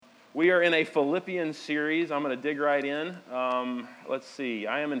We are in a Philippians series. I'm going to dig right in. Let's see.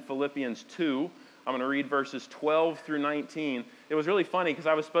 I am in Philippians 2. I'm going to read verses 12 through 19. It was really funny because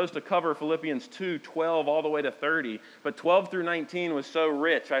I was supposed to cover Philippians 2, 12 all the way to 30, but 12 through 19 was so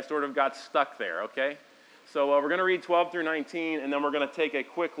rich, I sort of got stuck there, okay? So we're going to read 12 through 19, and then we're going to take a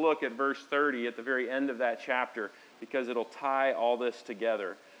quick look at verse 30 at the very end of that chapter because it'll tie all this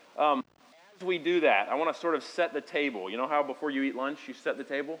together. As we do that, I want to sort of set the table. You know how before you eat lunch, you set the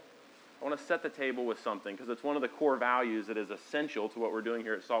table? I want to set the table with something because it's one of the core values that is essential to what we're doing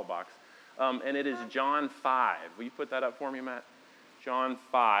here at Saltbox. And it is John 5. Will you put that up for me, Matt? John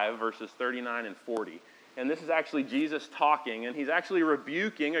 5, verses 39 and 40. And this is actually Jesus talking, and he's actually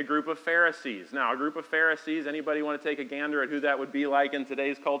rebuking a group of Pharisees. Now, a group of Pharisees, anybody want to take a gander at who that would be like in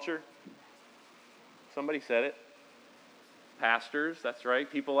today's culture? Somebody said it. Pastors, that's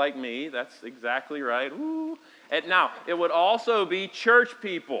right. People like me, that's exactly right. Woo. And now, it would also be church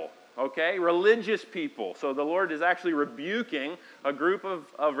people, okay? Religious people. So the Lord is actually rebuking a group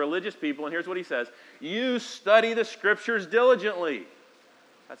of religious people, and here's what he says. You study the Scriptures diligently.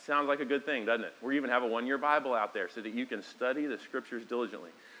 That sounds like a good thing, doesn't it? We even have a one-year Bible out there so that you can study the Scriptures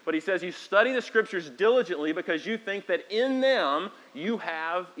diligently. But he says you study the Scriptures diligently because you think that in them you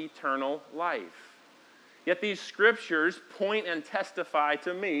have eternal life. Yet these Scriptures point and testify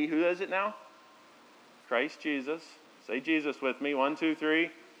to me. Who is it now? Christ Jesus. Say Jesus with me. 1, 2, 3.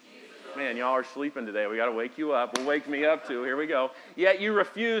 Man, y'all are sleeping today. We got to wake you up. Well, wake me up too. Here we go. Yet you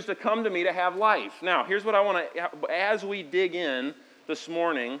refuse to come to me to have life. Now, here's what I want to, as we dig in this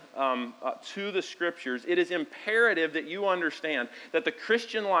morning to the Scriptures, it is imperative that you understand that the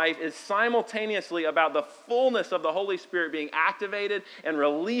Christian life is simultaneously about the fullness of the Holy Spirit being activated and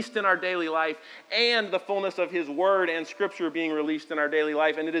released in our daily life and the fullness of His Word and Scripture being released in our daily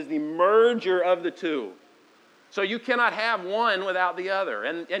life, and it is the merger of the two. So you cannot have one without the other.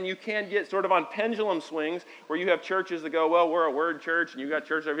 And you can get sort of on pendulum swings where you have churches that go, well, we're a Word church, and you got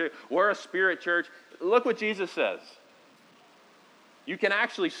church over here. We're a Spirit church. Look what Jesus says. You can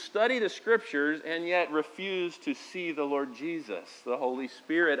actually study the Scriptures and yet refuse to see the Lord Jesus, the Holy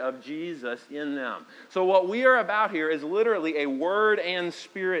Spirit of Jesus in them. So what we are about here is literally a Word and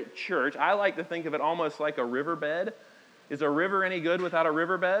Spirit church. I like to think of it almost like a riverbed. Is a river any good without a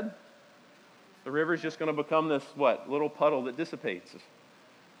riverbed? The river is just going to become this, little puddle that dissipates.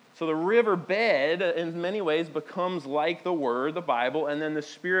 So the riverbed, in many ways, becomes like the Word, the Bible, and then the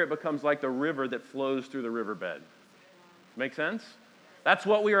Spirit becomes like the river that flows through the riverbed. Make sense? That's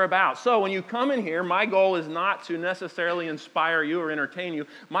what we are about. So when you come in here, my goal is not to necessarily inspire you or entertain you.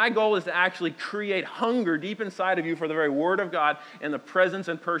 My goal is to actually create hunger deep inside of you for the very Word of God and the presence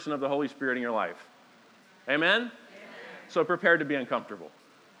and person of the Holy Spirit in your life. Amen? Amen. So prepare to be uncomfortable.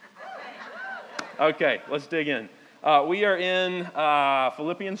 Okay, let's dig in. We are in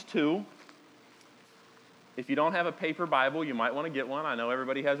Philippians 2. If you don't have a paper Bible, you might want to get one. I know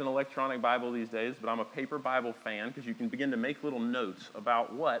everybody has an electronic Bible these days, but I'm a paper Bible fan because you can begin to make little notes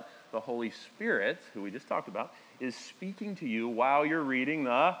about what the Holy Spirit, who we just talked about, is speaking to you while you're reading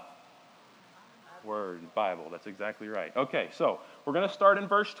the Word, Bible. That's exactly right. Okay, so we're going to start in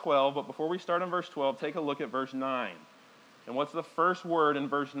verse 12, but before we start in verse 12, take a look at verse 9. And what's the first word in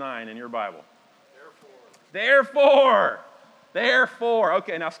verse 9 in your Bible? Therefore.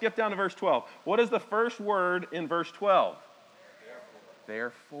 Okay, now skip down to verse 12. What is the first word in verse 12?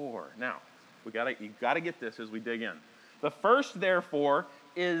 Therefore. Now, you got to get this as we dig in. The first therefore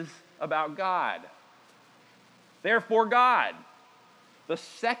is about God. Therefore God. The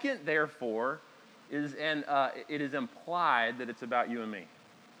second therefore is it is implied that it's about you and me.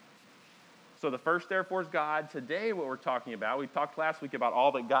 So the first, therefore, is God. Today, what we're talking about, we talked last week about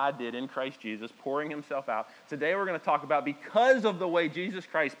all that God did in Christ Jesus, pouring Himself out. Today, we're going to talk about because of the way Jesus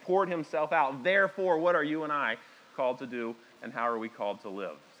Christ poured Himself out, therefore, what are you and I called to do, and how are we called to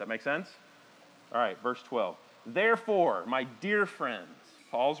live? Does that make sense? All right, verse 12. Therefore, my dear friends,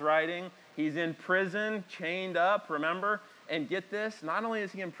 Paul's writing, he's in prison, chained up, remember? And get this, not only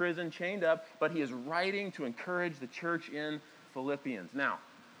is he in prison, chained up, but he is writing to encourage the church in Philippians. Now,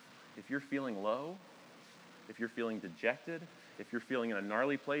 if you're feeling low, if you're feeling dejected, if you're feeling in a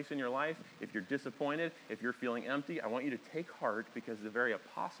gnarly place in your life, if you're disappointed, if you're feeling empty, I want you to take heart because the very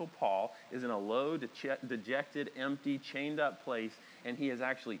Apostle Paul is in a low, dejected, empty, chained up place, and he has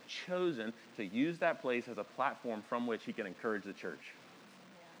actually chosen to use that place as a platform from which he can encourage the church.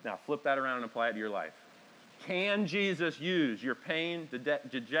 Now, flip that around and apply it to your life. Can Jesus use your pain,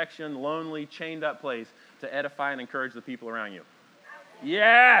 dejection, lonely, chained up place to edify and encourage the people around you?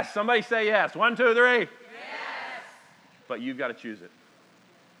 Yes. Somebody say yes. 1, 2, 3. Yes. But you've got to choose it.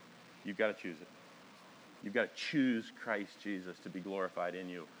 You've got to choose it. You've got to choose Christ Jesus to be glorified in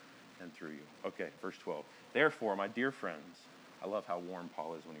you and through you. Okay, verse 12. Therefore, my dear friends, I love how warm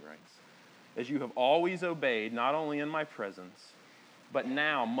Paul is when he writes, as you have always obeyed, not only in my presence, but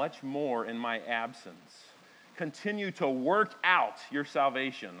now much more in my absence, continue to work out your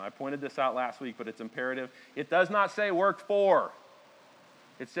salvation. I pointed this out last week, but it's imperative. It does not say work for.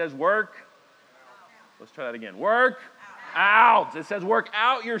 It says work. Let's try that again. Work out. It says work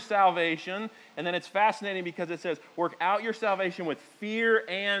out your salvation. And then it's fascinating because it says work out your salvation with fear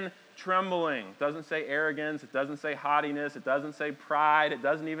and trembling. It doesn't say arrogance. It doesn't say haughtiness. It doesn't say pride. It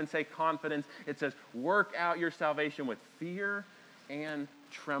doesn't even say confidence. It says work out your salvation with fear and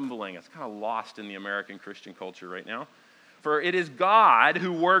trembling. It's kind of lost in the American Christian culture right now. For it is God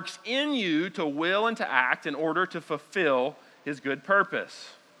who works in you to will and to act in order to fulfill his good purpose.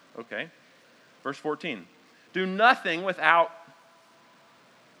 Okay. Verse 14. Do nothing without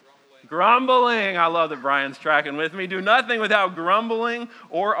grumbling. I love that Brian's tracking with me. Do nothing without grumbling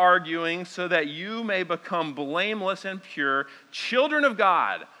or arguing, so that you may become blameless and pure, children of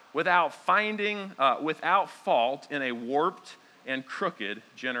God, without fault in a warped and crooked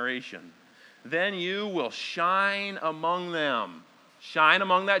generation. Then you will shine among them. Shine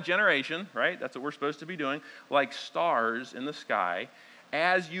among that generation, right? That's what we're supposed to be doing, like stars in the sky,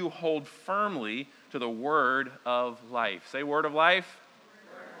 as you hold firmly to the word of life. Say word of life.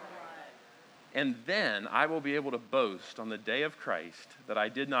 Word of life. And then I will be able to boast on the day of Christ that I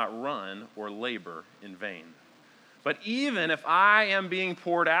did not run or labor in vain. But even if I am being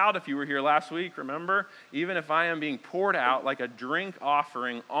poured out, if you were here last week, remember? Even if I am being poured out like a drink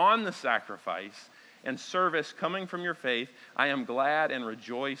offering on the sacrifice and service coming from your faith, I am glad and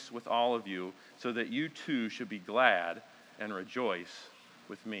rejoice with all of you, so that you too should be glad and rejoice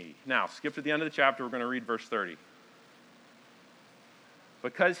with me. Now, skip to the end of the chapter. We're going to read verse 30.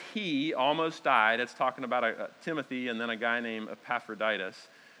 Because he almost died, it's talking about Timothy and then a guy named Epaphroditus.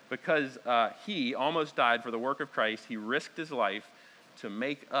 Because he almost died for the work of Christ, he risked his life to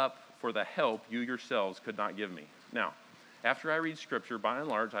make up for the help you yourselves could not give me. Now, after I read Scripture, by and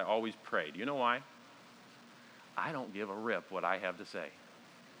large, I always pray. Do you know why? I don't give a rip what I have to say.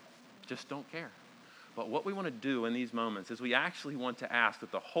 Just don't care. But what we want to do in these moments is we actually want to ask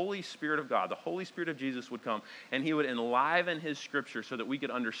that the Holy Spirit of God, the Holy Spirit of Jesus would come and he would enliven his Scripture so that we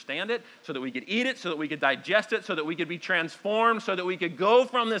could understand it, so that we could eat it, so that we could digest it, so that we could be transformed, so that we could go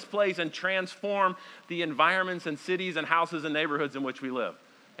from this place and transform the environments and cities and houses and neighborhoods in which we live.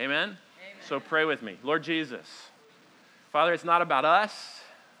 Amen? Amen. So pray with me. Lord Jesus, Father, it's not about us.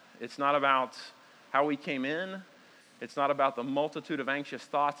 It's not about how we came in. It's not about the multitude of anxious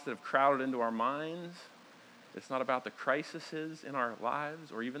thoughts that have crowded into our minds. It's not about the crises in our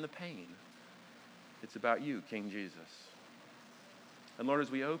lives or even the pain. It's about you, King Jesus. And Lord, as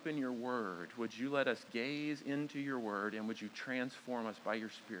we open your word, would you let us gaze into your word, and would you transform us by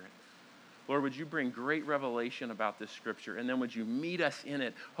your Spirit? Lord, would you bring great revelation about this Scripture, and then would you meet us in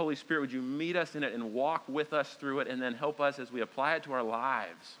it? Holy Spirit, would you meet us in it and walk with us through it, and then help us as we apply it to our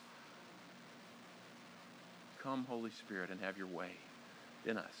lives? Come, Holy Spirit, and have your way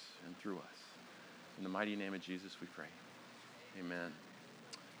in us and through us. In the mighty name of Jesus we pray. Amen.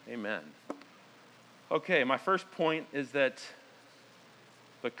 Amen. Okay, my first point is that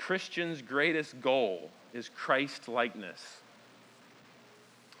the Christian's greatest goal is Christ-likeness.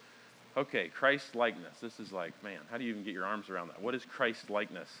 Okay, Christ-likeness. This is like, man, how do you even get your arms around that? What is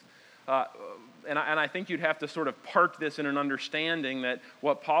Christ-likeness? And I think you'd have to sort of park this in an understanding that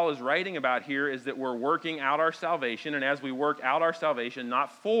what Paul is writing about here is that we're working out our salvation, and as we work out our salvation,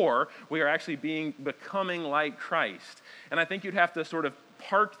 not for, we are actually becoming like Christ. And I think you'd have to sort of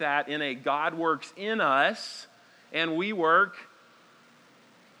park that in a God works in us, and we work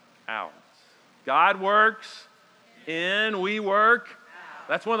out. God works in, we work.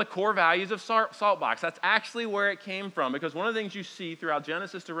 That's one of the core values of Saltbox. That's actually where it came from, because one of the things you see throughout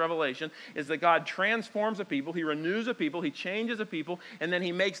Genesis to Revelation is that God transforms a people, he renews a people, he changes a people, and then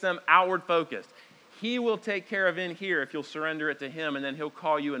he makes them outward focused. He will take care of in here if you'll surrender it to him, and then he'll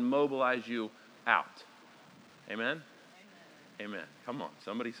call you and mobilize you out. Amen? Amen. Come on,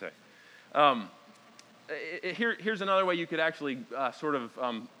 somebody say. Here's another way you could actually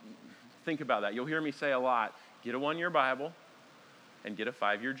think about that. You'll hear me say a lot, get a one-year Bible, and get a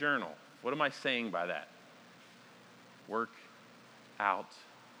 5-year journal. What am I saying by that? Work out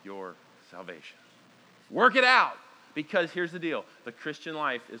your salvation. Work it out. Because here's the deal. The Christian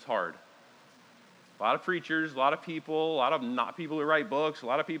life is hard. A lot of preachers, a lot of people, a lot of not people who write books, a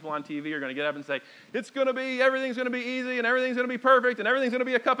lot of people on TV are going to get up and say, everything's going to be easy, and everything's going to be perfect, and everything's going to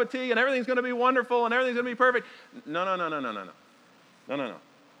be a cup of tea, and everything's going to be wonderful, and everything's going to be perfect. No.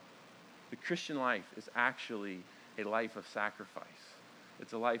 The Christian life is actually a life of sacrifice.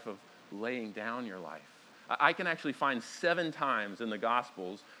 It's a life of laying down your life. I can actually find 7 times in the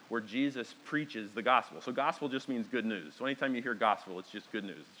Gospels where Jesus preaches the gospel. So gospel just means good news. So anytime you hear gospel, it's just good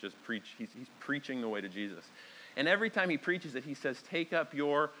news. It's just preach. He's preaching the way to Jesus. And every time he preaches it, he says, take up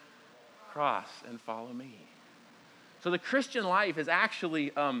your cross and follow me. So the Christian life is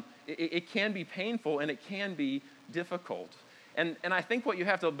actually, it can be painful and it can be difficult. And I think what you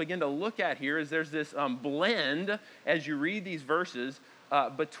have to begin to look at here is there's this blend as you read these verses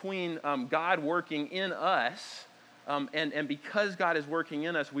between God working in us, and because God is working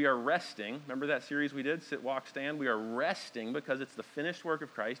in us, we are resting. Remember that series we did, Sit, Walk, Stand? We are resting because it's the finished work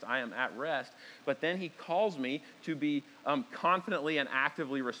of Christ. I am at rest. But then he calls me to be confidently and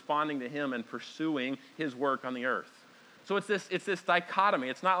actively responding to him and pursuing his work on the earth. So it's this dichotomy.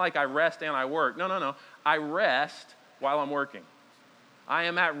 It's not like I rest and I work. No. I rest while I'm working. I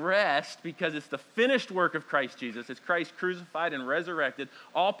am at rest because it's the finished work of Christ Jesus. It's Christ crucified and resurrected.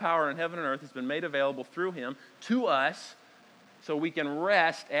 All power in heaven and earth has been made available through him to us so we can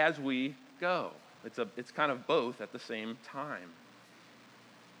rest as we go. It's kind of both at the same time.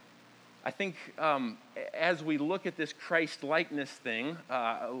 I think as we look at this Christ-likeness thing,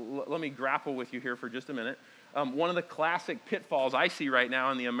 let me grapple with you here for just a minute. One of the classic pitfalls I see right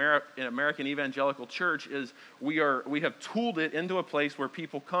now in the American evangelical church is we have tooled it into a place where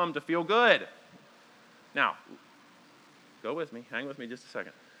people come to feel good. Now, go with me, hang with me just a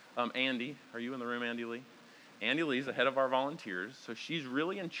second. Andy, are you in the room, Andy Lee? Andy Lee's the head of our volunteers, so she's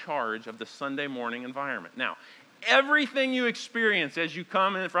really in charge of the Sunday morning environment. Now, everything you experience as you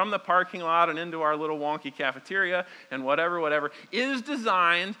come in from the parking lot and into our little wonky cafeteria and whatever, is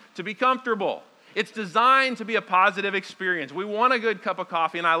designed to be comfortable. It's designed to be a positive experience. We want a good cup of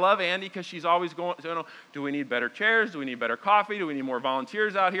coffee, and I love Andy because she's always going, do we need better chairs? Do we need better coffee? Do we need more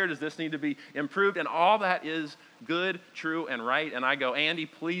volunteers out here? Does this need to be improved? And all that is good, true, and right. And I go, Andy,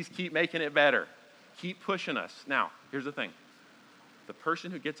 please keep making it better. Keep pushing us. Now, here's the thing. The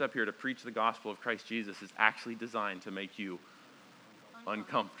person who gets up here to preach the gospel of Christ Jesus is actually designed to make you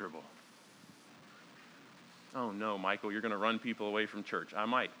uncomfortable. Oh no, Michael, you're going to run people away from church. I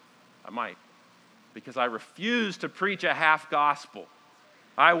might. Because I refuse to preach a half gospel.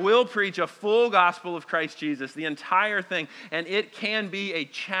 I will preach a full gospel of Christ Jesus, the entire thing, and it can be a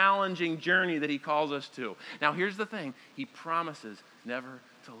challenging journey that he calls us to. Now, here's the thing. He promises never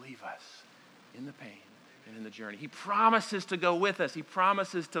to leave us in the pain and in the journey. He promises to go with us. He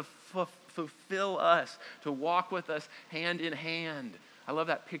promises to fulfill us, to walk with us hand in hand. I love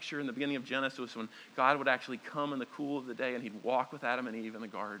that picture in the beginning of Genesis when God would actually come in the cool of the day and he'd walk with Adam and Eve in the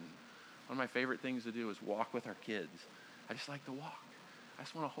garden. One of my favorite things to do is walk with our kids. I just like to walk. I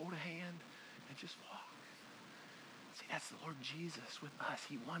just want to hold a hand and just walk. See, that's the Lord Jesus with us.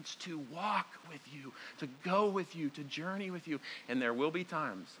 He wants to walk with you, to go with you, to journey with you. And there will be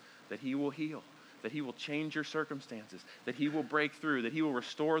times that he will heal, that he will change your circumstances, that he will break through, that he will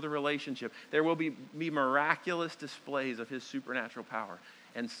restore the relationship. There will be miraculous displays of his supernatural power.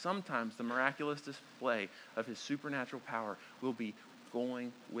 And sometimes the miraculous display of his supernatural power will be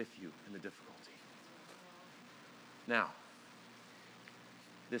going with you in the difficulty. Now,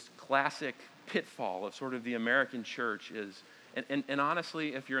 this classic pitfall of sort of the American church is, and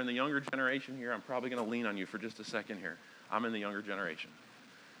honestly, if you're in the younger generation here, I'm probably going to lean on you for just a second here. I'm in the younger generation.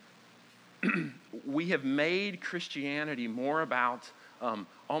 We have made Christianity more about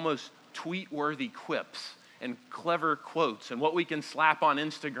almost tweet-worthy quips and clever quotes and what we can slap on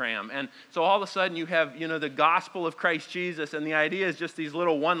Instagram. And so all of a sudden you have, the gospel of Christ Jesus, and the idea is just these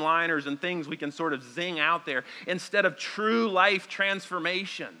little one-liners and things we can sort of zing out there instead of true life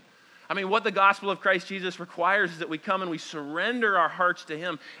transformation. I mean, what the gospel of Christ Jesus requires is that we come and we surrender our hearts to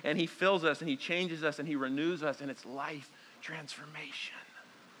him, and he fills us and he changes us and he renews us, and it's life transformation.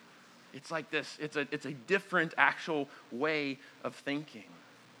 It's like this, it's a different actual way of thinking.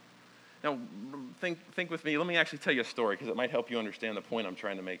 Now, think with me. Let me actually tell you a story because it might help you understand the point I'm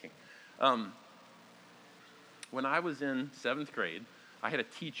trying to make. When I was in 7th grade, I had a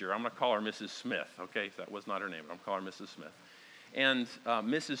teacher. I'm going to call her Mrs. Smith, okay? So that was not her name, but I'm calling her Mrs. Smith. And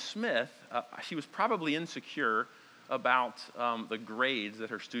Mrs. Smith, she was probably insecure about the grades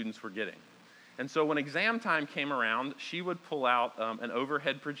that her students were getting. And so when exam time came around, she would pull out an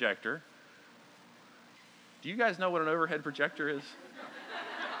overhead projector. Do you guys know what an overhead projector is?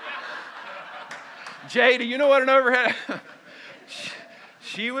 Jay, do you know what an overhead?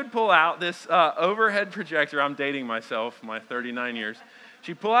 She would pull out this overhead projector. I'm dating myself, my 39 years.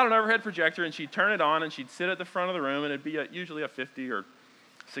 She'd pull out an overhead projector and she'd turn it on and she'd sit at the front of the room, and it'd be usually a 50 or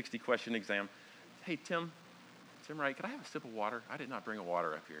 60 question exam. Hey, Tim Wright, could I have a sip of water? I did not bring a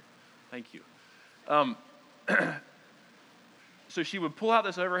water up here. Thank you. so she would pull out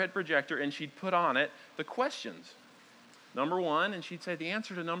this overhead projector and she'd put on it the questions. Number 1, and she'd say the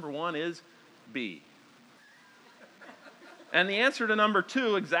answer to number 1 is B. And the answer to number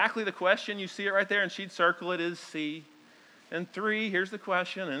 2, exactly the question, you see it right there, and she'd circle it, is C. And 3, here's the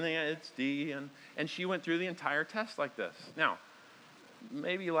question, and it's D. And she went through the entire test like this. Now,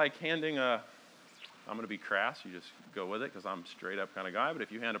 maybe like handing I'm going to be crass, you just go with it because I'm a straight up kind of guy, but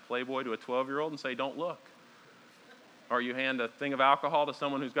if you hand a Playboy to a 12-year-old and say, don't look, or you hand a thing of alcohol to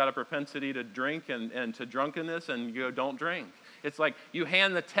someone who's got a propensity to drink and to drunkenness and you go, don't drink. It's like you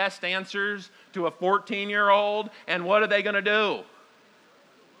hand the test answers to a 14-year-old and what are they going to do?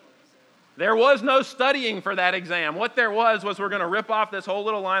 There was no studying for that exam. What there was we're going to rip off this whole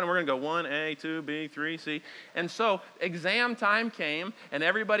little line and we're going to go 1A, 2B, 3C. And so exam time came and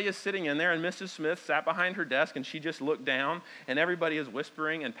everybody is sitting in there and Mrs. Smith sat behind her desk and she just looked down and everybody is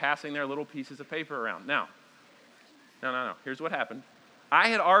whispering and passing their little pieces of paper around. Now, no. Here's what happened. I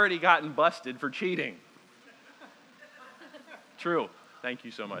had already gotten busted for cheating. True. Thank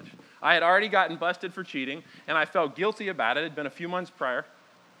you so much. I had already gotten busted for cheating, and I felt guilty about it. It had been a few months prior.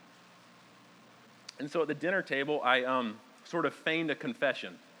 And so at the dinner table, I sort of feigned a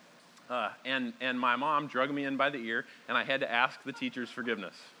confession. And my mom drugged me in by the ear, and I had to ask the teacher's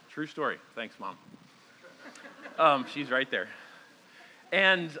forgiveness. True story. Thanks, Mom. She's right there.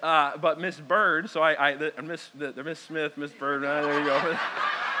 And but Miss Bird, so Miss Smith, Miss Bird, there you go.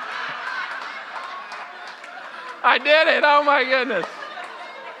 I did it! Oh my goodness!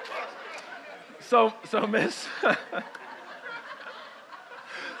 So Miss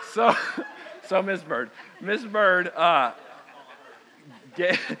Bird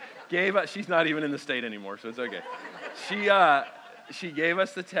gave us. She's not even in the state anymore, so it's okay. She gave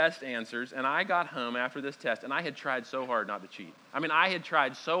us the test answers, and I got home after this test, and I had tried so hard not to cheat. I mean, I had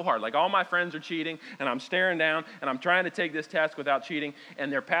tried so hard. Like, all my friends are cheating, and I'm staring down, and I'm trying to take this test without cheating, and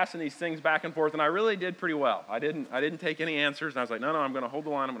they're passing these things back and forth, and I really did pretty well. I didn't take any answers, and I was like, no, I'm going to hold the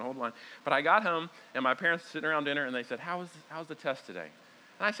line, But I got home, and my parents were sitting around dinner, and they said, how's the test today?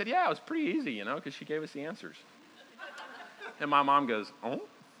 And I said, yeah, it was pretty easy, because she gave us the answers. And my mom goes, oh?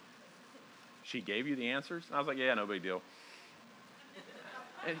 She gave you the answers? And I was like, yeah, no big deal.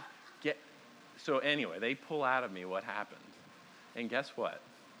 So anyway, they pull out of me what happened. And guess what?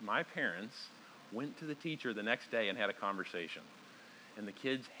 My parents went to the teacher the next day and had a conversation. And the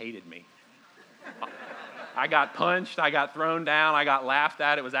kids hated me. I got punched, I got thrown down, I got laughed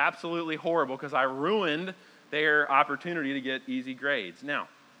at. It was absolutely horrible because I ruined their opportunity to get easy grades. Now,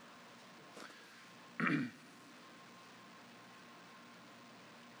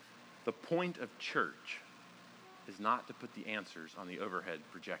 the point of church is not to put the answers on the overhead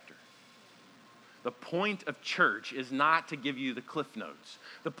projector. The point of church is not to give you the cliff notes.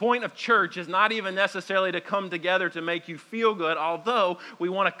 The point of church is not even necessarily to come together to make you feel good, although we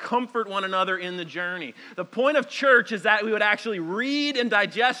want to comfort one another in the journey. The point of church is that we would actually read and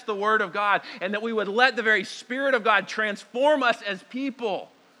digest the Word of God, and that we would let the very Spirit of God transform us as people.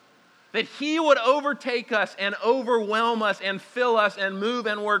 That He would overtake us and overwhelm us and fill us and move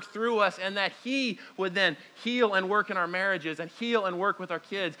and work through us, and that He would then heal and work in our marriages and heal and work with our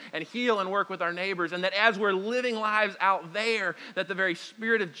kids and heal and work with our neighbors, and that as we're living lives out there, that the very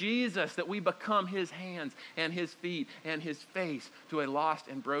Spirit of Jesus, that we become His hands and His feet and His face to a lost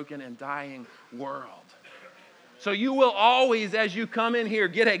and broken and dying world. So you will always, as you come in here,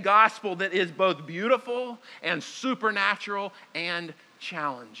 get a gospel that is both beautiful and supernatural and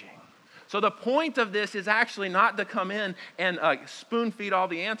challenging. So the point of this is actually not to come in and spoon feed all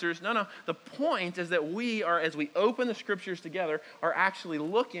the answers. No. The point is that we are, as we open the scriptures together, are actually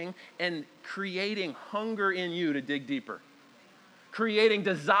looking and creating hunger in you to dig deeper. Creating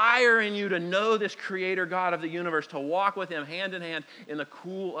desire in you to know this Creator God of the universe, to walk with Him hand in hand in the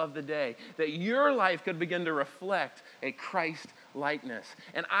cool of the day. That your life could begin to reflect a Christ likeness.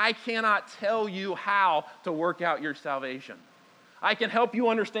 And I cannot tell you how to work out your salvation. I can help you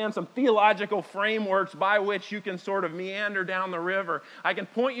understand some theological frameworks by which you can sort of meander down the river. I can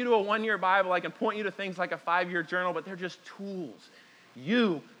point you to a one-year Bible. I can point you to things like a 5-year journal, but they're just tools.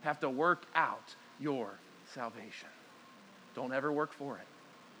 You have to work out your salvation. Don't ever work for it.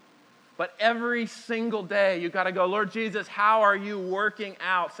 But every single day, you've got to go, Lord Jesus, how are you working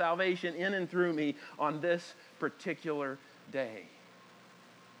out salvation in and through me on this particular day?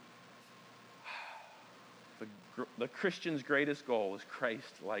 The Christian's greatest goal is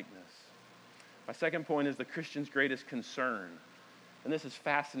Christ-likeness. My second point is the Christian's greatest concern. And this is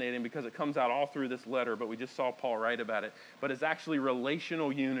fascinating because it comes out all through this letter, but we just saw Paul write about it. But it's actually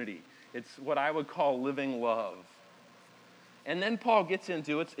relational unity. It's what I would call living love. And then Paul gets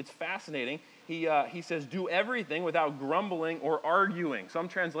into it. It's fascinating. he says, do everything without grumbling or arguing. Some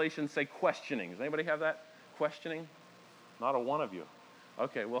translations say questioning. Does anybody have that? Questioning? Not a one of you.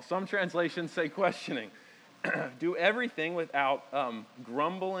 Okay, well, some translations say questioning. Do everything without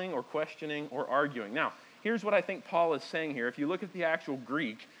grumbling or questioning or arguing. Now, here's what I think Paul is saying here. If you look at the actual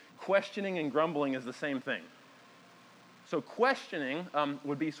Greek, questioning and grumbling is the same thing. So questioning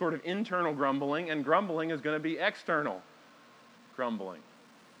would be sort of internal grumbling, and grumbling is going to be external grumbling.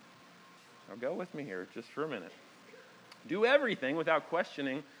 Now go with me here just for a minute. Do everything without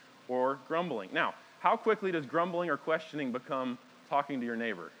questioning or grumbling. Now, how quickly does grumbling or questioning become talking to your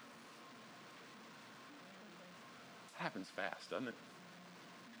neighbor? It happens fast, doesn't it?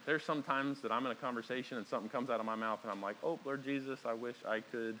 There's some times that I'm in a conversation and something comes out of my mouth and I'm like, oh, Lord Jesus, I wish I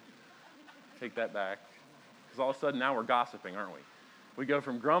could take that back. Because all of a sudden now we're gossiping, aren't we? We go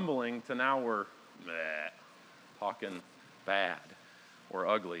from grumbling to now we're talking bad or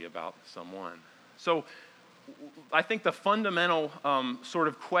ugly about someone. So I think the fundamental sort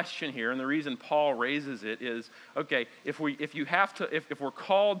of question here, and the reason Paul raises it is, okay, if we're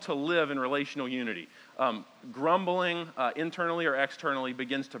called to live in relational unity, grumbling internally or externally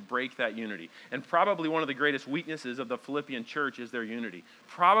begins to break that unity. And probably one of the greatest weaknesses of the Philippian church is their unity.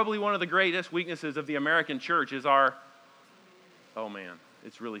 Probably one of the greatest weaknesses of the American church is oh man,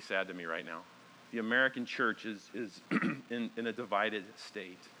 it's really sad to me right now. The American church is in a divided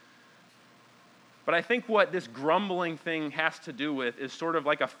state. But I think what this grumbling thing has to do with is sort of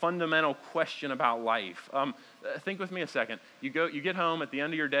like a fundamental question about life. Think with me a second. You get home at the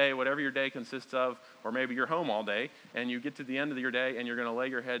end of your day, whatever your day consists of, or maybe you're home all day, and you get to the end of your day and you're going to lay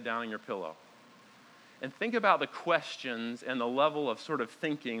your head down on your pillow. And think about the questions and the level of sort of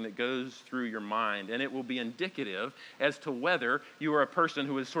thinking that goes through your mind, and it will be indicative as to whether you are a person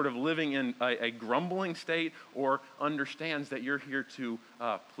who is sort of living in a grumbling state or understands that you're here to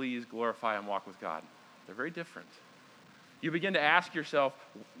please, glorify, and walk with God. They're very different. You begin to ask yourself,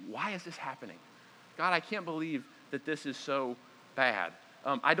 why is this happening? God, I can't believe that this is so bad.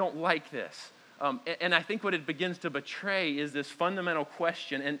 I don't like this. And I think what it begins to betray is this fundamental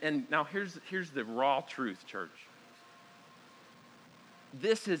question. And now here's the raw truth, church.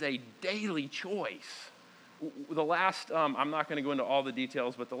 This is a daily choice. The last, I'm not going to go into all the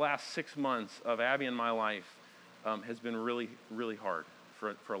details, but the last 6 months of Abby and my life has been really, really hard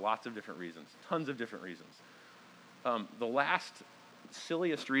for lots of different reasons, tons of different reasons. The last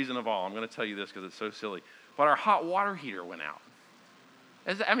silliest reason of all, I'm going to tell you this because it's so silly, but our hot water heater went out.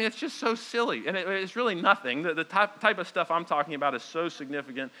 It's just so silly, and it's really nothing. The type of stuff I'm talking about is so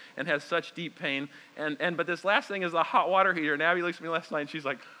significant and has such deep pain. But this last thing is the hot water heater. And Abby looks at me last night, and she's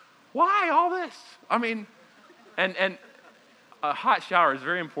like, "Why all this?" And a hot shower is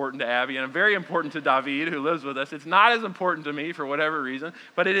very important to Abby and very important to David, who lives with us. It's not as important to me for whatever reason,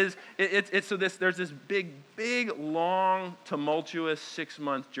 but it is. There's this big, long, tumultuous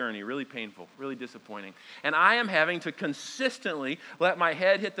 6-month journey, really painful, really disappointing. And I am having to consistently let my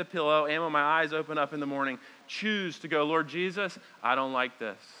head hit the pillow and when my eyes open up in the morning, choose to go, Lord Jesus, I don't like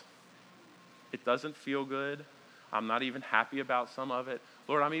this. It doesn't feel good. I'm not even happy about some of it.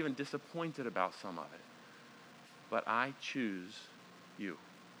 Lord, I'm even disappointed about some of it. But I choose you.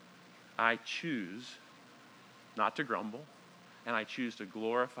 I choose not to grumble, and I choose to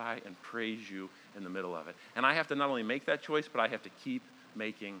glorify and praise you in the middle of it. And I have to not only make that choice, but I have to keep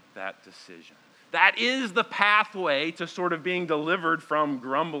making that decision. That is the pathway to sort of being delivered from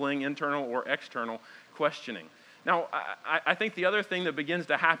grumbling, internal or external questioning. Now, I think the other thing that begins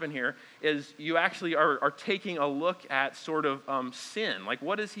to happen here is you actually are taking a look at sort of sin. Like,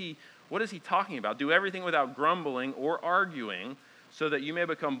 what is he talking about? Do everything without grumbling or arguing so that you may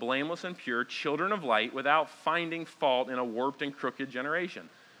become blameless and pure, children of light, without finding fault in a warped and crooked generation.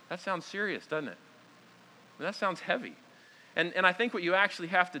 That sounds serious, doesn't it? That sounds heavy. And I think what you actually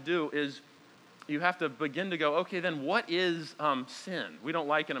have to do is you have to begin to go, okay, then what is sin? We don't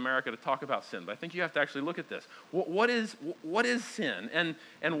like in America to talk about sin, but I think you have to actually look at this. What is sin?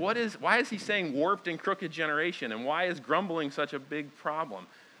 And why is he saying warped and crooked generation? And why is grumbling such a big problem?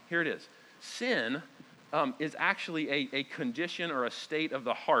 Here it is. Sin is actually a condition or a state of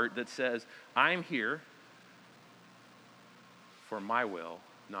the heart that says, I'm here for my will,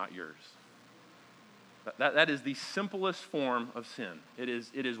 not yours. That is the simplest form of sin. It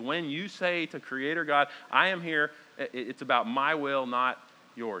is when you say to Creator God, I am here, it's about my will, not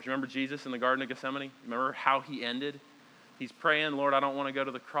yours. Remember Jesus in the Garden of Gethsemane? Remember how he ended? He's praying, Lord, I don't want to go to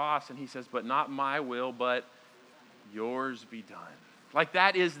the cross. And he says, but not my will, but yours be done. Like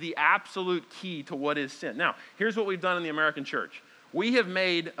that is the absolute key to what is sin. Now, here's what we've done in the American church. We have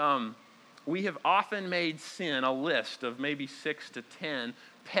made we have often made sin a list of maybe 6 to 10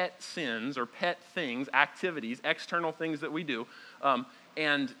 pet sins or pet things, activities, external things that we do,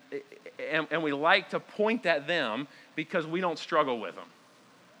 and we like to point at them because we don't struggle with them.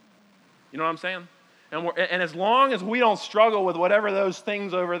 You know what I'm saying? And as long as we don't struggle with whatever those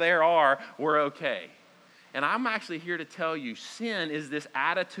things over there are, we're okay. And I'm actually here to tell you, sin is this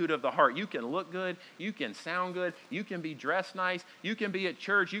attitude of the heart. You can look good, you can sound good, you can be dressed nice, you can be at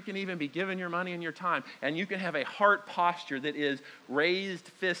church, you can even be giving your money and your time, and you can have a heart posture that is raised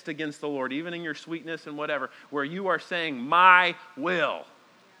fist against the Lord, even in your sweetness and whatever, where you are saying, my will.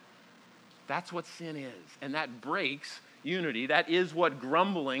 That's what sin is, and that breaks unity. That is what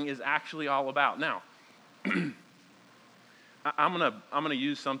grumbling is actually all about. Now, I'm gonna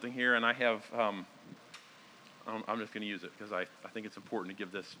use something here, and I have... I'm just going to use it because I think it's important to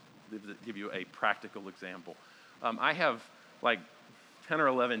give you a practical example. I have like 10 or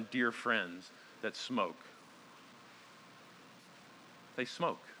 11 dear friends that smoke. They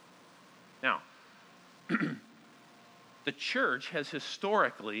smoke. Now, the church has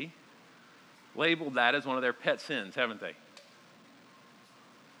historically labeled that as one of their pet sins, haven't they?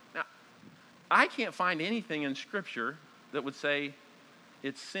 Now, I can't find anything in Scripture that would say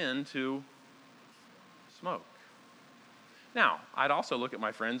it's sin to smoke. Now, I'd also look at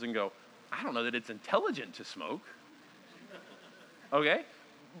my friends and go, I don't know that it's intelligent to smoke. Okay?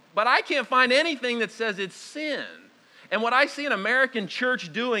 But I can't find anything that says it's sin. And what I see an American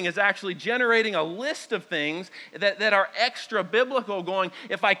church doing is actually generating a list of things that are extra biblical, going,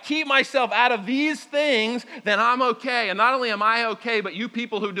 if I keep myself out of these things, then I'm okay. And not only am I okay, but you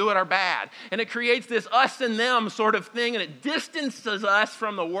people who do it are bad. And it creates this us and them sort of thing, and it distances us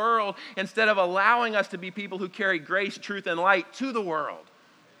from the world instead of allowing us to be people who carry grace, truth, and light to the world.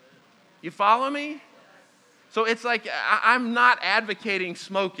 You follow me? So it's like, I'm not advocating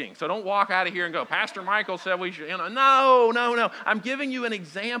smoking. So don't walk out of here and go, Pastor Michael said we should, No. I'm giving you an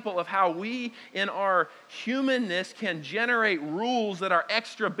example of how we, in our humanness, can generate rules that are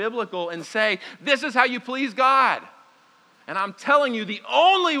extra biblical and say, this is how you please God. And I'm telling you, the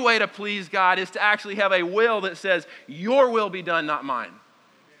only way to please God is to actually have a will that says, your will be done, not mine.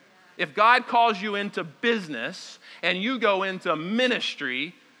 If God calls you into business and you go into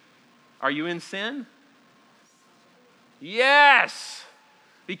ministry, are you in sin? Yes,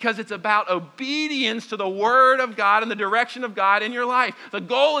 because it's about obedience to the Word of God and the direction of God in your life. The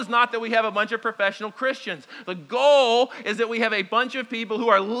goal is not that we have a bunch of professional Christians. The goal is that we have a bunch of people who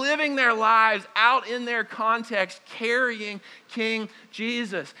are living their lives out in their context, carrying King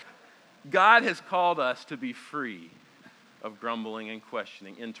Jesus. God has called us to be free of grumbling and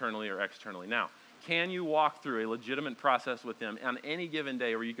questioning, internally or externally. Now, can you walk through a legitimate process with Him on any given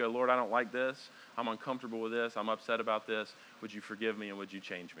day where you go, Lord, I don't like this, I'm uncomfortable with this, I'm upset about this, would you forgive me and would you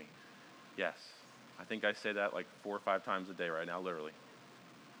change me? Yes. I think I say that like 4 or 5 times a day right now, literally.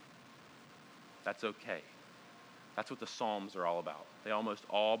 That's okay. That's what the Psalms are all about. They almost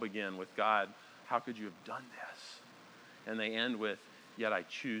all begin with, God, how could you have done this? And they end with, yet I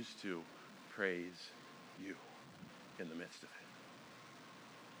choose to praise you in the midst of it.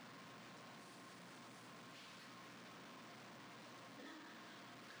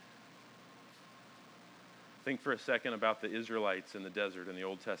 Think for a second about the Israelites in the desert in the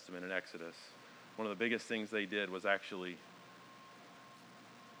Old Testament in Exodus. One of the biggest things they did was actually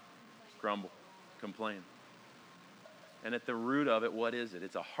grumble, complain. And at the root of it, what is it?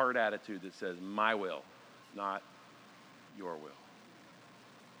 It's a heart attitude that says, my will, not your will.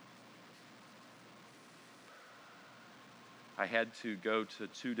 I had to go to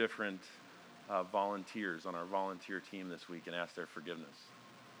 2 different volunteers on our volunteer team this week and ask their forgiveness.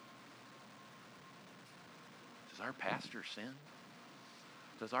 Does our pastor sin?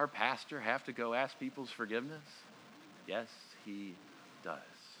 Does our pastor have to go ask people's forgiveness? Yes, he does.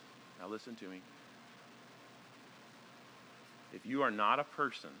 Now listen to me. If you are not a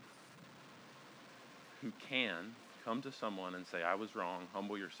person who can come to someone and say, I was wrong,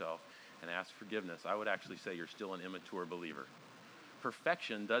 humble yourself, and ask forgiveness, I would actually say you're still an immature believer.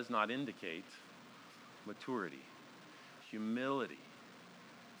 Perfection does not indicate maturity. Humility,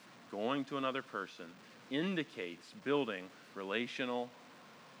 going to another person, indicates building relational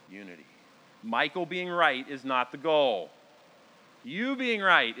unity. Michael being right is not the goal. You being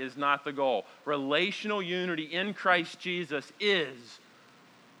right is not the goal. Relational unity in Christ Jesus is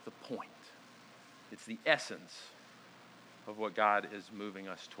the point. It's the essence of what God is moving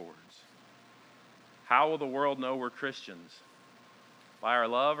us towards. How will the world know we're Christians? By our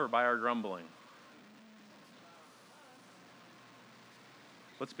love or by our grumbling?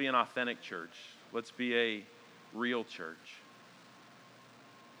 Let's be an authentic church. Let's be a real church.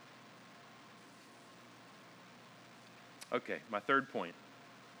 Okay, my third point,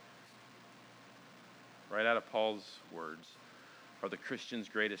 right out of Paul's words, are the Christian's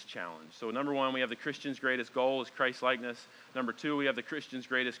greatest challenge. So number one, we have the Christian's greatest goal is Christ-likeness. Number two, we have the Christian's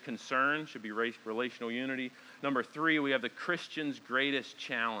greatest concern, should be relational unity. Number three, we have the Christian's greatest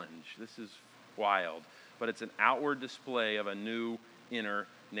challenge. This is wild, but it's an outward display of a new inner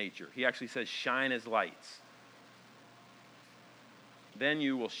nature. He actually says, shine as lights. Then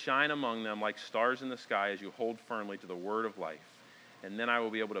you will shine among them like stars in the sky as you hold firmly to the word of life. And then I will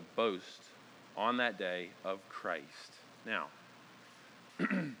be able to boast on that day of Christ. Now,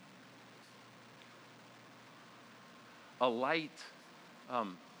 a light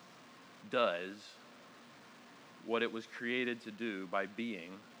does what it was created to do by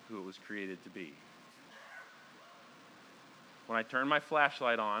being who it was created to be. When I turn my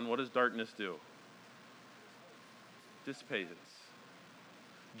flashlight on, what does darkness do? Dissipates.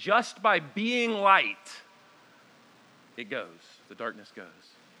 Just by being light, it goes. The darkness goes.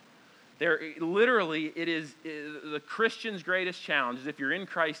 Literally, it is the Christian's greatest challenge is if you're in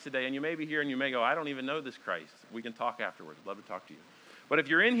Christ today, and you may be here and you may go, I don't even know this Christ. We can talk afterwards. I'd love to talk to you. But if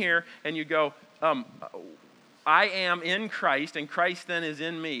you're in here and you go, I am in Christ, and Christ then is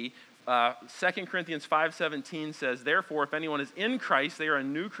in me, 2 Corinthians 5:17 says, therefore, if anyone is in Christ, they are a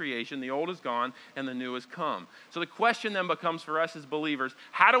new creation. The old is gone, and the new has come. So the question then becomes for us as believers,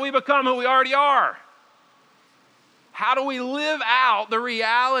 how do we become who we already are? How do we live out the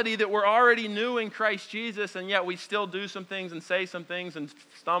reality that we're already new in Christ Jesus, and yet we still do some things and say some things and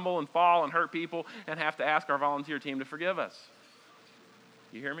stumble and fall and hurt people and have to ask our volunteer team to forgive us?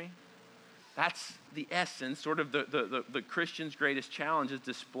 You hear me? That's the essence, sort of the Christian's greatest challenge is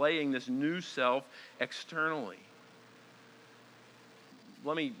displaying this new self externally.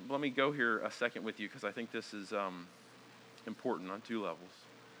 Let me go here a second with you because I think this is important on two levels.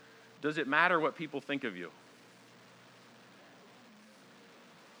 Does it matter what people think of you?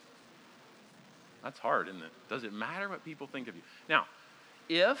 That's hard, isn't it? Does it matter what people think of you? Now,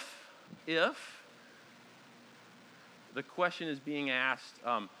 if the question is being asked,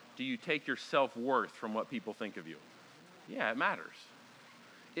 do you take your self-worth from what people think of you? Yeah, it matters.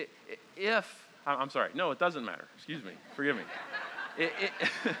 I'm sorry, no, it doesn't matter. Excuse me, forgive me.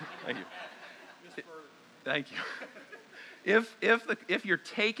 Thank you. Thank you. If you're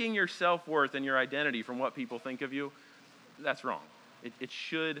taking your self-worth and your identity from what people think of you, that's wrong. It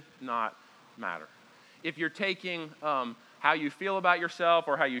should not matter. If you're taking how you feel about yourself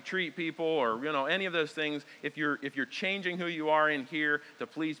or how you treat people or any of those things, if you're changing who you are in here to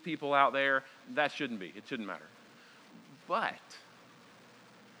please people out there, that shouldn't be. It shouldn't matter. But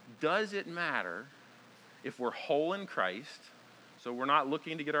does it matter if we're whole in Christ? So we're not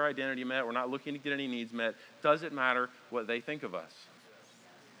looking to get our identity met. We're not looking to get any needs met. Does it matter what they think of us?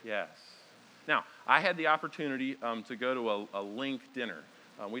 Yes. Now, I had the opportunity to go to a Link dinner.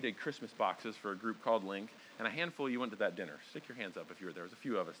 We did Christmas boxes for a group called Link, and a handful of you went to that dinner. Stick your hands up if you were there. There was a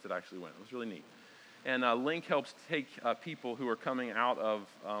few of us that actually went. It was really neat. And Link helps take people who are coming out of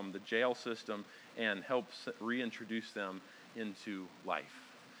the jail system and helps reintroduce them into life.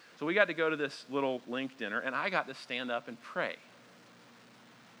 So we got to go to this little Link dinner, and I got to stand up and pray.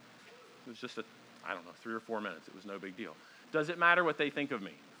 It was just 3 or 4 minutes. It was no big deal. Does it matter what they think of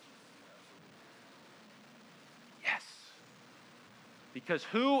me? Yes. Because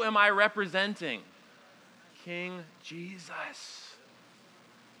who am I representing? King Jesus.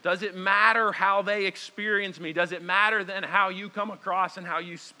 Does it matter how they experience me? Does it matter then how you come across and how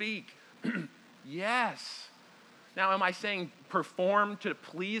you speak? Yes. Now, am I saying perform to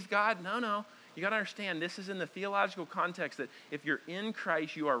please God? No. You got to understand, this is in the theological context that if you're in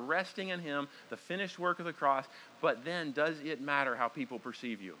Christ, you are resting in Him, the finished work of the cross, but then does it matter how people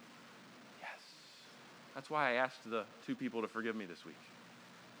perceive you? Yes. That's why I asked the 2 people to forgive me this week.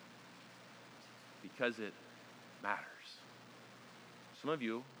 Because it matters. Some of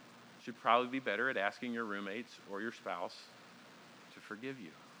you should probably be better at asking your roommates or your spouse to forgive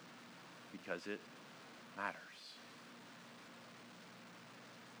you. Because it matters.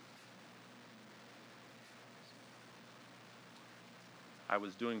 I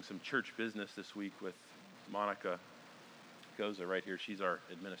was doing some church business this week with Monica Goza right here. She's our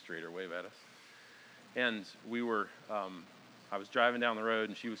administrator. Wave at us. And we were, I was driving down the road,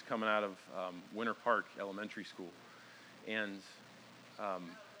 and she was coming out of Winter Park Elementary School. And,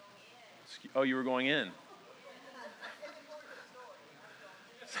 you were going in.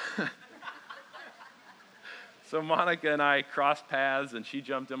 So Monica and I crossed paths, and she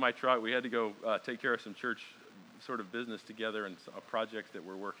jumped in my truck. We had to go take care of some church sort of business together and a project that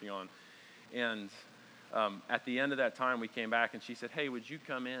we're working on. And at the end of that time, we came back, and she said, hey, would you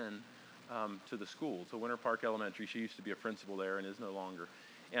come in to the school, to Winter Park Elementary. She used to be a principal there and is no longer.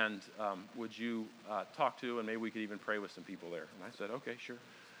 And would you talk to, and maybe we could even pray with some people there? And I said, okay, sure.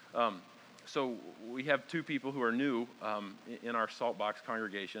 So we have two people who are new in our Saltbox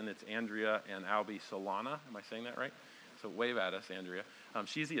congregation. It's Andrea and Albie Solana. Am I saying that right? So wave at us, Andrea.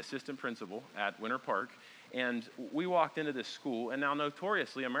 She's the assistant principal at Winter Park. And we walked into this school, and now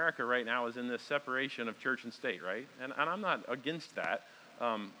notoriously America right now is in this separation of church and state, right? And I'm not against that,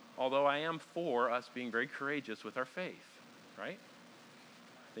 although I am for us being very courageous with our faith, right?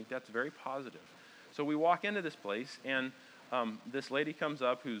 I think that's very positive. So we walk into this place, and this lady comes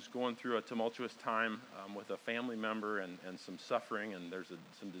up who's going through a tumultuous time with a family member and some suffering, and there's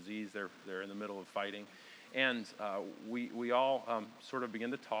some disease they're in the middle of fighting. And we all sort of begin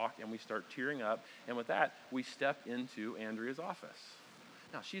to talk, and we start tearing up. And with that, we step into Andrea's office.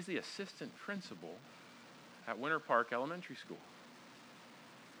 Now, she's the assistant principal at Winter Park Elementary School.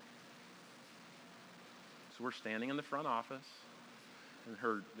 So we're standing in the front office, and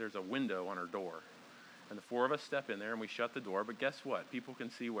there's a window on her door. And the four of us step in there, and we shut the door. But guess what? People can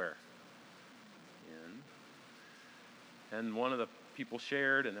see where? In. And one of the people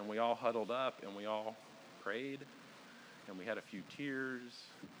shared, and then we all huddled up, and we all prayed, and we had a few tears,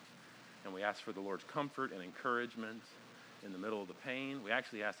 and we asked for the Lord's comfort and encouragement in the middle of the pain. We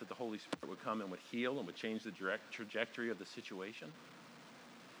actually asked that the Holy Spirit would come and would heal and would change the trajectory of the situation.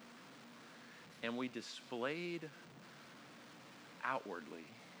 And we displayed outwardly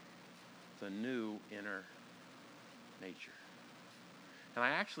the new inner nature. And I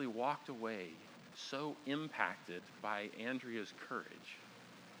actually walked away so impacted by Andrea's courage,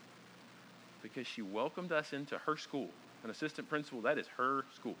 because she welcomed us into her school. An assistant principal, that is her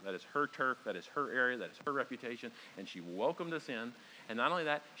school. That is her turf. That is her area. That is her reputation. And she welcomed us in. And not only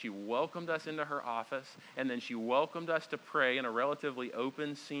that, she welcomed us into her office. And then she welcomed us to pray in a relatively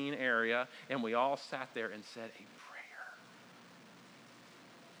open scene area. And we all sat there and said a prayer.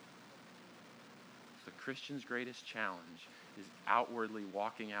 The Christian's greatest challenge is outwardly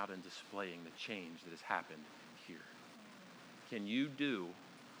walking out and displaying the change that has happened here. Can you do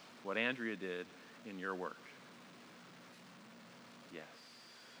what Andrea did in your work? Yes.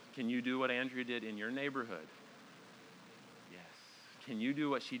 Can you do what Andrea did in your neighborhood? Yes. Can you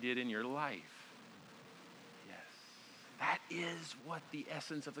do what she did in your life? Yes. That is what the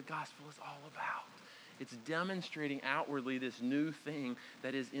essence of the gospel is all about. It's demonstrating outwardly this new thing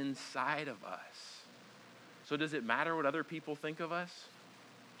that is inside of us. So does it matter what other people think of us?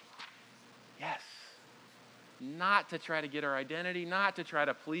 Yes. Not to try to get our identity, not to try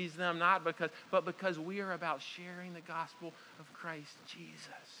to please them, but because we are about sharing the gospel of Christ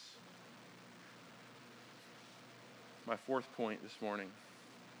Jesus. My fourth point this morning,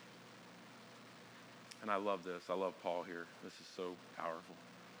 and I love this. I love Paul here. This is so powerful.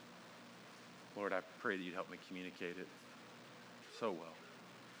 Lord, I pray that you'd help me communicate it so well.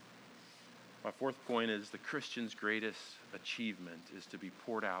 My fourth point is the Christian's greatest achievement is to be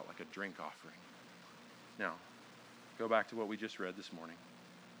poured out like a drink offering. Now, go back to what we just read this morning,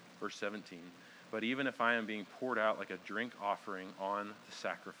 verse 17. But even if I am being poured out like a drink offering on the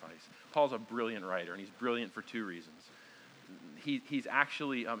sacrifice. Paul's a brilliant writer, and he's brilliant for two reasons. He's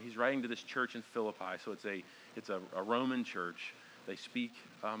actually he's writing to this church in Philippi, so it's a Roman church. They speak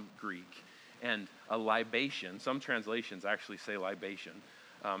Greek, and a libation. Some translations actually say libation,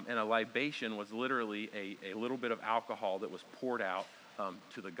 and a libation was literally a little bit of alcohol that was poured out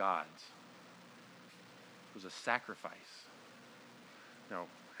to the gods. It was a sacrifice. Now,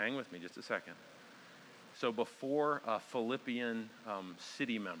 hang with me just a second. So before a Philippian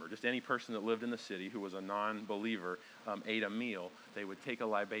city member, just any person that lived in the city who was a non-believer, ate a meal, they would take a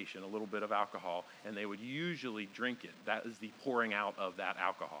libation, a little bit of alcohol, and they would usually drink it. That is the pouring out of that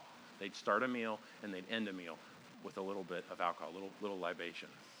alcohol. They'd start a meal, and they'd end a meal with a little bit of alcohol, little libation.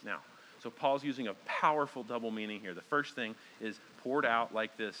 Now, so Paul's using a powerful double meaning here. The first thing is poured out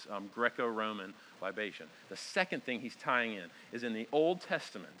like this Greco-Roman libation. The second thing he's tying in is in the Old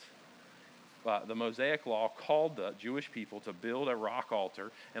Testament, the Mosaic law called the Jewish people to build a rock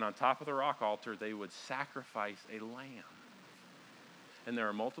altar, and on top of the rock altar, they would sacrifice a lamb. And there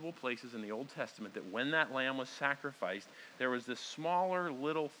are multiple places in the Old Testament that when that lamb was sacrificed, there was this smaller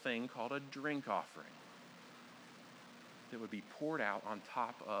little thing called a drink offering that would be poured out on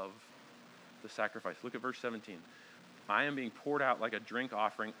top of the sacrifice. Look at verse 17. I am being poured out like a drink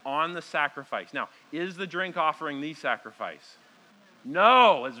offering on the sacrifice. Now, is the drink offering the sacrifice?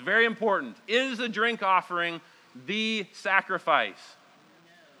 No, it's very important. Is the drink offering the sacrifice?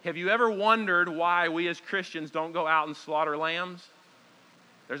 Have you ever wondered why we as Christians don't go out and slaughter lambs?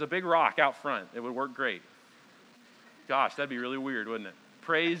 There's a big rock out front. It would work great. Gosh, that'd be really weird, wouldn't it?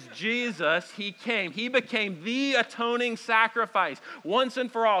 Praise Jesus, he came. He became the atoning sacrifice. Once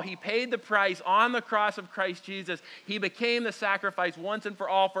and for all, he paid the price on the cross of Christ Jesus. He became the sacrifice once and for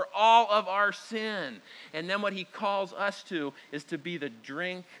all of our sin. And then what he calls us to is to be the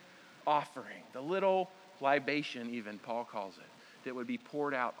drink offering, the little libation even, Paul calls it, that would be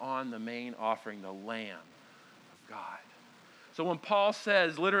poured out on the main offering, the Lamb of God. So when Paul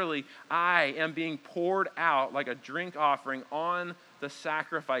says, literally, I am being poured out like a drink offering on the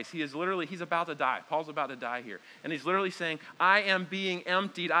sacrifice, he's about to die. Paul's about to die here. And he's literally saying, I am being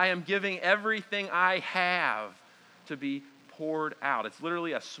emptied. I am giving everything I have to be poured out. It's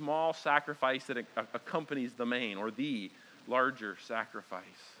literally a small sacrifice that accompanies the main or the larger sacrifice.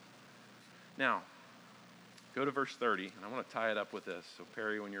 Now, go to verse 30, and I want to tie it up with this. So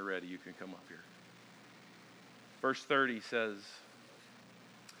Perry, when you're ready, you can come up here. Verse 30 says,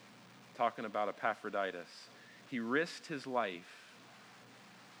 talking about Epaphroditus, he risked his life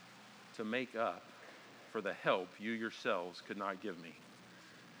to make up for the help you yourselves could not give me.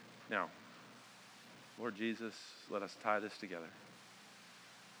 Now, Lord Jesus, let us tie this together.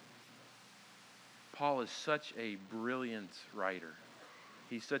 Paul is such a brilliant writer.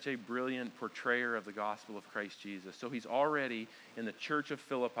 He's such a brilliant portrayer of the gospel of Christ Jesus. So he's already, in the church of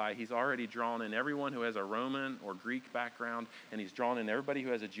Philippi, he's already drawn in everyone who has a Roman or Greek background, and he's drawn in everybody who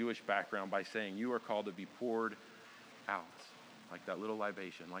has a Jewish background by saying, you are called to be poured out, like that little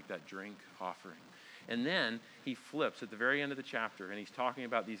libation, like that drink offering. And then he flips at the very end of the chapter, and he's talking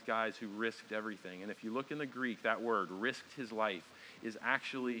about these guys who risked everything. And if you look in the Greek, that word, risked his life, is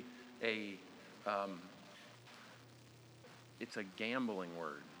actually it's a gambling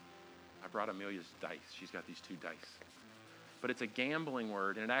word. I brought Amelia's dice. She's got these 2 dice. But it's a gambling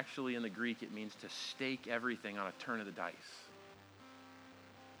word, and actually in the Greek it means to stake everything on a turn of the dice.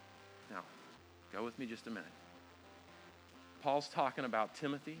 Now, go with me just a minute. Paul's talking about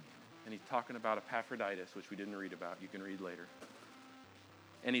Timothy, and he's talking about Epaphroditus, which we didn't read about. You can read later.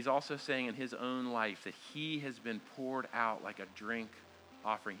 And he's also saying in his own life that he has been poured out like a drink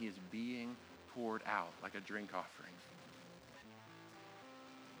offering. He is being poured out like a drink offering.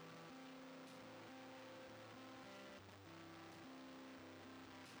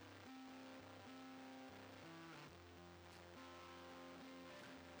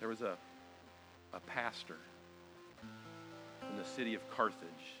 There was a pastor in the city of Carthage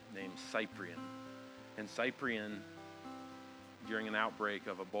named Cyprian. And Cyprian, during an outbreak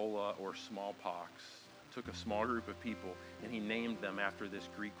of Ebola or smallpox, took a small group of people and he named them after this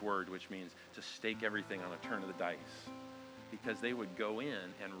Greek word, which means to stake everything on a turn of the dice. Because they would go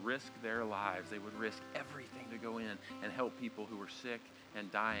in and risk their lives. They would risk everything to go in and help people who were sick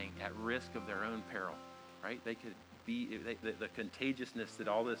and dying at risk of their own peril, right? They could be, the contagiousness that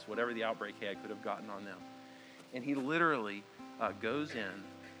all this, whatever the outbreak had, could have gotten on them. And he literally goes in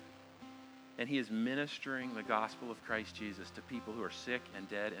and he is ministering the gospel of Christ Jesus to people who are sick and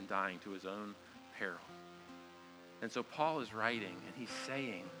dead and dying to his own peril. And so Paul is writing and he's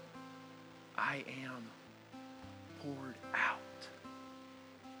saying, I am poured out.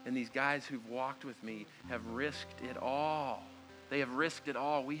 And these guys who've walked with me have risked it all. They have risked it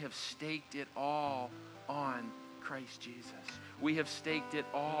all. We have staked it all on Christ Jesus. We have staked it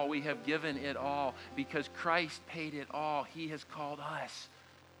all. We have given it all because Christ paid it all. He has called us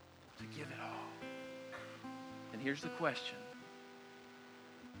to give it all. And here's the question.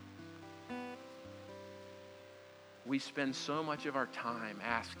 We spend so much of our time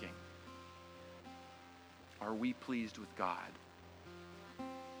asking, are we pleased with God?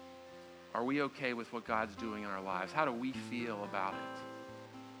 Are we okay with what God's doing in our lives? How do we feel about it?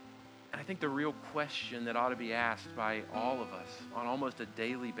 And I think the real question that ought to be asked by all of us on almost a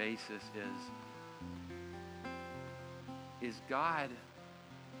daily basis is God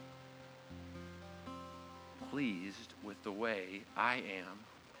pleased with the way I am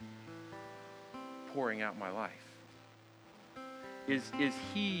pouring out my life? Is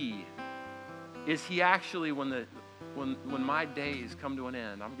he actually, when my days come to an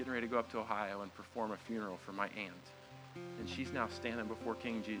end, I'm getting ready to go up to Ohio and perform a funeral for my aunt. And she's now standing before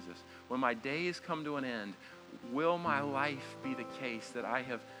King Jesus. When my days come to an end, will my life be the case that I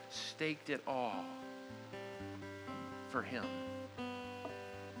have staked it all for him?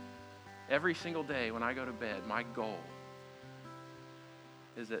 Every single day when I go to bed, my goal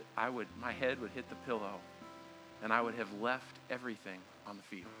is that my head would hit the pillow and I would have left everything on the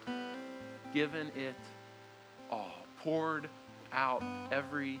field. Given it all. Poured out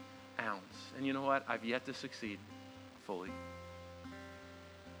every ounce. And you know what? I've yet to succeed fully.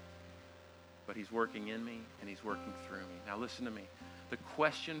 But he's working in me and he's working through me. Now listen to me. The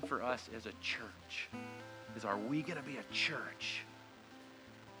question for us as a church is, are we going to be a church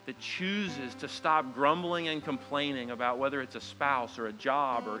that chooses to stop grumbling and complaining about whether it's a spouse or a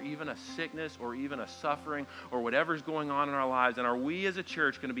job or even a sickness or even a suffering or whatever's going on in our lives? And are we as a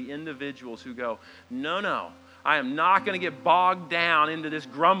church going to be individuals who go, no, I am not going to get bogged down into this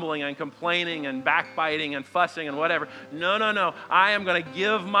grumbling and complaining and backbiting and fussing and whatever. No. I am going to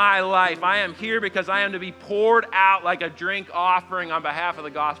give my life. I am here because I am to be poured out like a drink offering on behalf of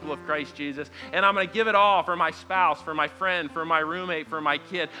the gospel of Christ Jesus. And I'm going to give it all for my spouse, for my friend, for my roommate, for my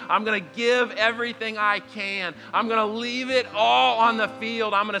kid. I'm going to give everything I can. I'm going to leave it all on the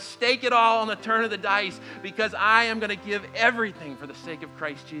field. I'm going to stake it all on the turn of the dice because I am going to give everything for the sake of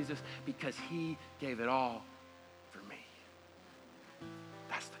Christ Jesus because He gave it all.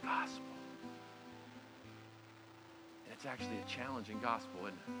 That's the gospel. And it's actually a challenging gospel,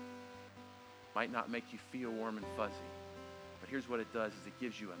 isn't it? Might not make you feel warm and fuzzy, but here's what it does is it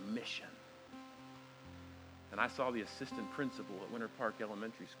gives you a mission. And I saw the assistant principal at Winter Park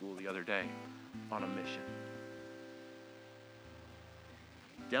Elementary School the other day on a mission,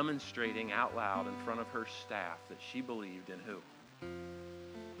 demonstrating out loud in front of her staff that she believed in who?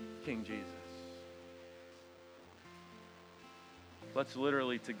 King Jesus. Let's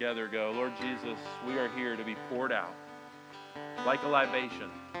literally together go, Lord Jesus, we are here to be poured out like a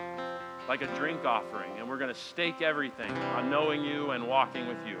libation, like a drink offering, and we're going to stake everything on knowing you and walking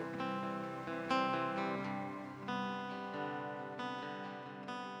with you.